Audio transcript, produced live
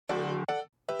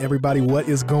Everybody, what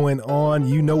is going on?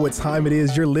 You know what time it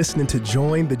is. You're listening to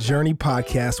Join the Journey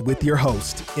podcast with your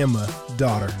host, Emma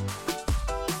Daughter.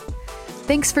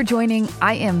 Thanks for joining.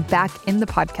 I am back in the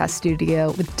podcast studio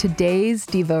with today's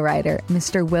Devo writer,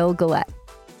 Mr. Will Gillette.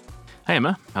 Hey,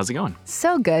 Emma. How's it going?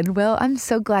 So good, Will. I'm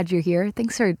so glad you're here.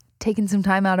 Thanks for taking some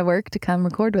time out of work to come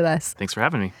record with us. Thanks for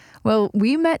having me. Well,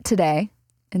 we met today,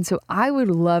 and so I would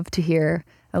love to hear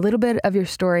a little bit of your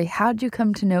story. How'd you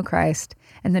come to know Christ?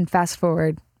 And then fast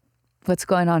forward, what's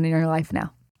going on in your life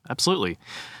now? Absolutely.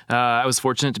 I was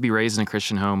fortunate to be raised in a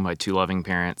Christian home by two loving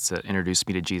parents that introduced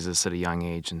me to Jesus at a young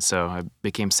age. And so I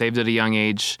became saved at a young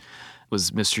age,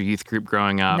 was Mr. Youth Group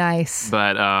growing up. Nice.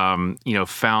 But,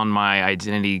 found my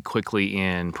identity quickly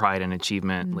in pride and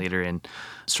achievement later, and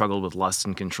struggled with lust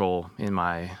and control in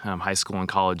my high school and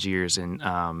college years, and,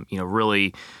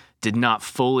 really did not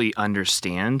fully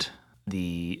understand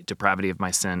the depravity of my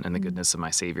sin and the goodness of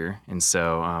my Savior. And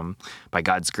so by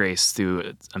God's grace,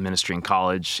 through a ministry in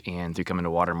college and through coming to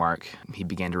Watermark, he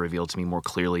began to reveal to me more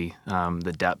clearly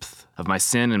the depth of my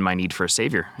sin and my need for a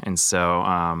Savior. And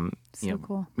so,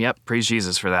 cool. Yep, praise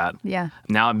Jesus for that. Yeah.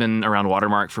 Now I've been around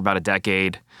Watermark for about a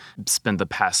decade, spent the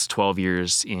past 12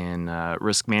 years in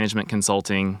risk management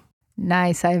consulting.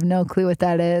 Nice. I have no clue what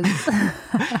that is.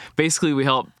 Basically, we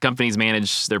help companies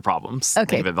manage their problems.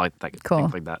 Okay. Think of it Cool.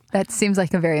 things like that. That seems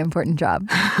like a very important job.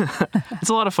 It's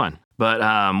a lot of fun. But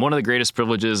one of the greatest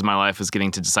privileges in my life was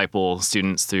getting to disciple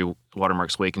students through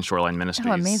Watermark's Wake and Shoreline Ministries.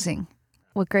 Oh, amazing.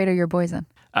 What grade are your boys in?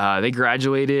 They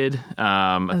graduated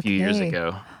a few years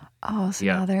ago. Oh, so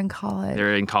now they're in college.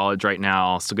 They're in college right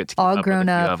now. Still get to keep all up grown with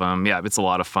a few up. of them. Yeah, it's a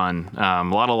lot of fun. A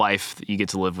lot of life that you get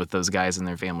to live with those guys and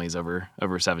their families over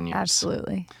 7 years.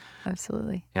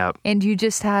 Absolutely. Yep. And you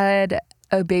just had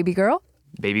a baby girl?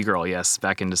 Baby girl, yes,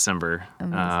 back in December.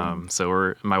 Amazing.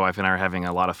 So my wife and I are having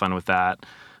a lot of fun with that.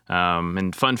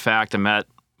 And fun fact, I met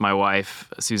my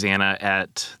wife, Susanna,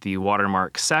 at the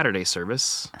Watermark Saturday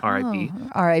service, RIP.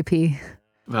 RIP.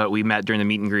 But we met during the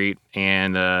meet and greet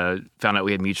and found out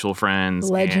we had mutual friends.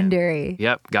 Legendary.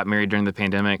 And, got married during the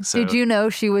pandemic. So. Did you know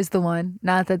she was the one?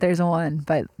 Not that there's a one,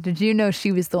 but did you know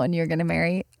she was the one you were going to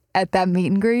marry at that meet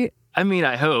and greet? I mean,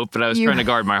 I hope, but I was trying to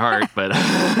guard my heart. But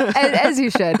as you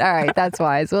should. All right, that's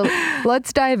wise. Well,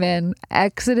 let's dive in.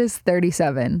 Exodus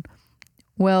 37.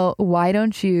 Well, why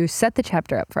don't you set the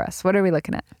chapter up for us? What are we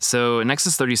looking at? So in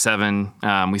Exodus 37,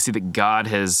 we see that God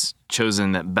has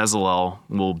chosen that Bezalel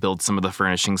will build some of the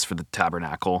furnishings for the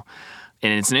tabernacle.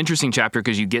 And it's an interesting chapter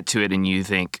because you get to it and you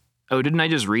think, oh, didn't I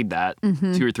just read that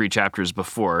 2 or 3 chapters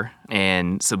before?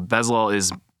 And so Bezalel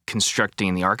is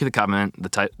constructing the Ark of the Covenant,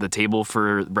 the table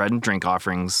for bread and drink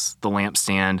offerings, the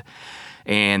lampstand,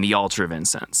 and the altar of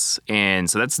incense. And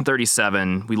so that's in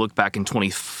 37. We look back in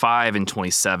 25 and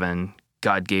 27,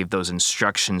 God gave those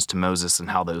instructions to Moses and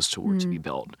how those two were to be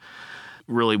built.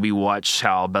 Really, we watch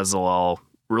how Bezalel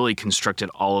really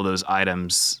constructed all of those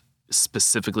items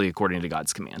specifically according to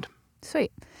God's command.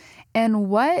 Sweet. And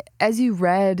what, as you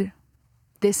read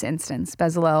this instance,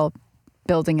 Bezalel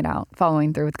building it out,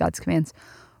 following through with God's commands,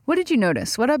 what did you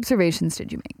notice? What observations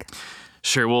did you make?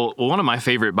 Sure. Well, one of my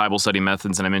favorite Bible study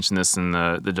methods, and I mentioned this in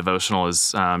the devotional,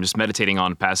 is just meditating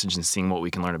on a passage and seeing what we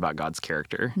can learn about God's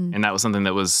character. And that was something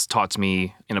that was taught to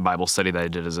me in a Bible study that I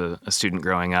did as a student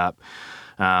growing up,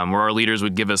 where our leaders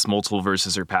would give us multiple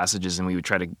verses or passages, and we would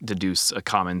try to deduce a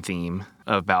common theme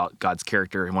about God's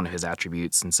character and one of his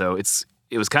attributes. And so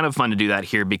it was kind of fun to do that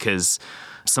here because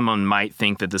someone might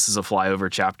think that this is a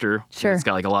flyover chapter. Sure. It's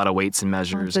got like a lot of weights and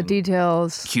measures. The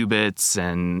details. Cubits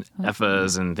and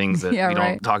ephahs and things that we right.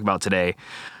 don't talk about today.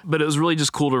 But it was really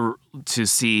just cool to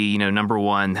see, number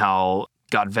one, how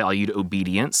God valued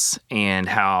obedience, and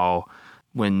how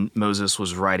when Moses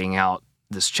was writing out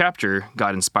this chapter,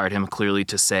 God inspired him clearly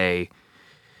to say,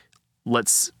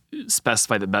 let's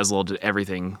specify that Bezalel did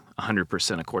everything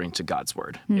 100% according to God's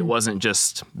word. It wasn't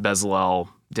just Bezalel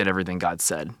did everything God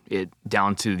said. It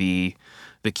down to the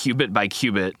cubit by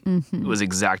cubit was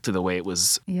exactly the way it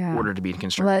was ordered to be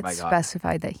constructed by God. Let's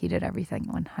specify that he did everything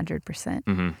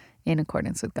 100% in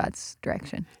accordance with God's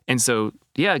direction. And so,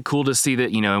 cool to see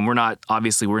that, and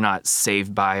we're not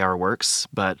saved by our works,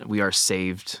 but we are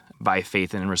saved by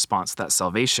faith, and in response to that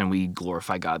salvation, we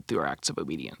glorify God through our acts of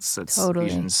obedience. That's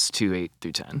Ephesians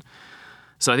 2:8-10.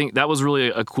 So I think that was really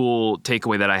a cool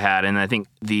takeaway that I had. And I think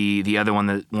the other one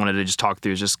that I wanted to just talk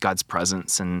through is just God's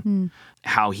presence and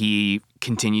how he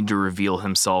continued to reveal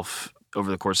himself over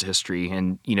the course of history.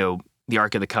 And, the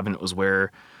Ark of the Covenant was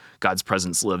where God's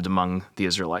presence lived among the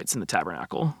Israelites in the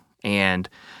tabernacle. And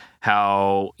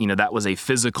how, that was a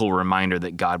physical reminder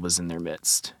that God was in their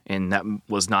midst. And that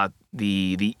was not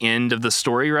the end of the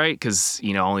story, right? Because,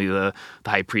 only the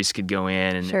high priest could go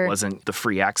in, and Sure. It wasn't the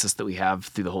free access that we have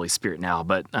through the Holy Spirit now.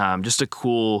 But just a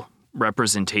cool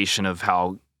representation of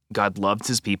how God loved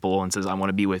his people and says, I want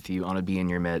to be with you, I want to be in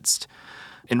your midst.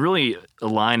 And really a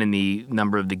line in the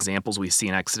number of the examples we see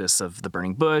in Exodus of the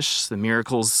burning bush, the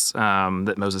miracles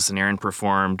that Moses and Aaron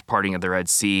performed, parting of the Red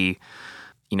Sea,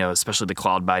 especially the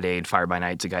cloud by day and fire by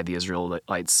night to guide the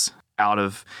Israelites out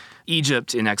of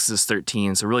Egypt in Exodus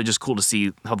 13. So really just cool to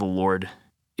see how the Lord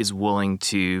is willing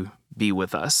to be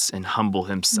with us and humble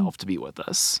himself to be with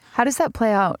us. How does that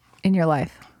play out in your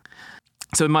life?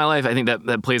 So in my life, I think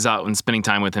that plays out in spending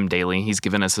time with him daily. He's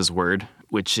given us his word,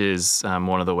 which is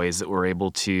one of the ways that we're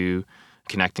able to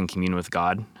connect and commune with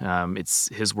God. It's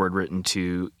his word written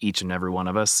to each and every one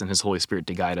of us, and his Holy Spirit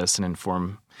to guide us and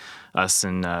inform us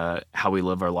in how we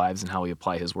live our lives and how we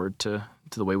apply his word to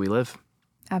the way we live.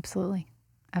 Absolutely.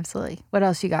 Absolutely. What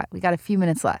else you got? We got a few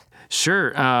minutes left.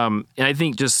 Sure. And I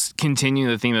think just continuing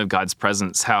the theme of God's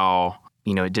presence, how,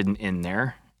 it didn't end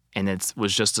there. And it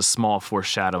was just a small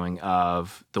foreshadowing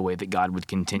of the way that God would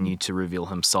continue to reveal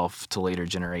himself to later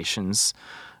generations,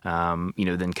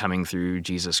 then coming through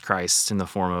Jesus Christ in the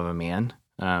form of a man.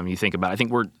 You think about it, I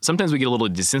think sometimes we get a little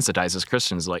desensitized as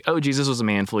Christians, like, oh, Jesus was a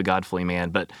man, fully God, fully man.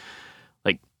 But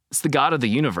like, it's the God of the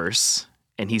universe.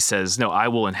 And he says, no, I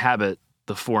will inhabit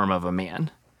the form of a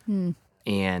man.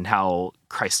 And how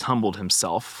Christ humbled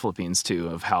himself, Philippians 2,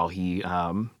 of how he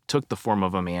took the form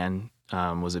of a man,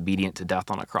 was obedient to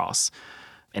death on a cross,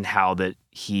 and how that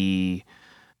he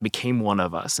became one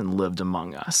of us and lived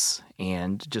among us,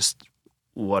 and just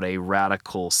what a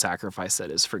radical sacrifice that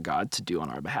is for God to do on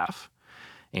our behalf.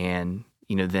 And,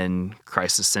 then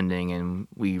Christ ascending, and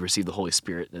we receive the Holy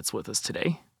Spirit that's with us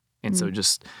today. And so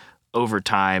just over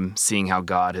time, seeing how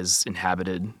God has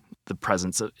inhabited the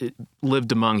presence of it,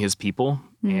 lived among his people,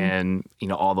 and,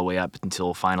 all the way up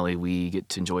until finally we get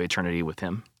to enjoy eternity with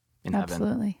him in heaven.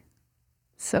 Absolutely.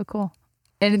 So cool.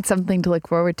 And it's something to look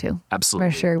forward to. Absolutely.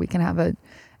 For sure we can have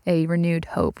a renewed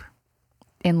hope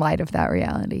in light of that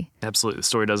reality. Absolutely. The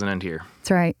story doesn't end here. That's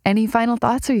right. Any final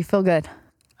thoughts, or you feel good?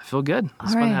 I feel good.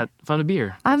 It's All right. fun to be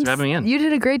here. Thanks for having me in. You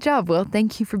did a great job, Will.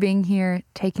 Thank you for being here,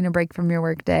 taking a break from your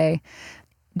work day.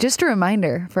 Just a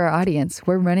reminder for our audience,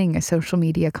 we're running a social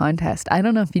media contest. I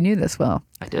don't know if you knew this, Will.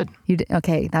 I did. You did?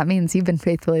 Okay, that means you've been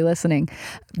faithfully listening.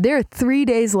 There are 3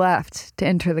 days left to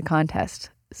enter the contest.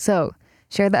 So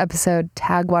share the episode,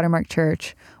 tag Watermark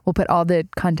Church. We'll put all the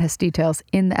contest details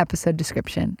in the episode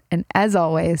description. And as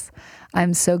always,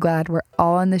 I'm so glad we're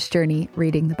all on this journey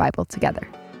reading the Bible together.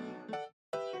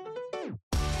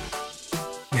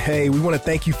 Hey, we want to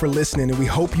thank you for listening, and we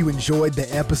hope you enjoyed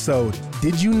the episode.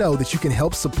 Did you know that you can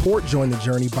help support Join the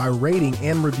Journey by rating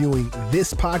and reviewing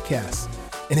this podcast?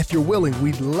 And if you're willing,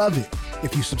 we'd love it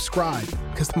if you subscribe,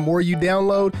 because the more you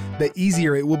download, the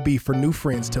easier it will be for new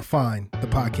friends to find the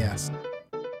podcast.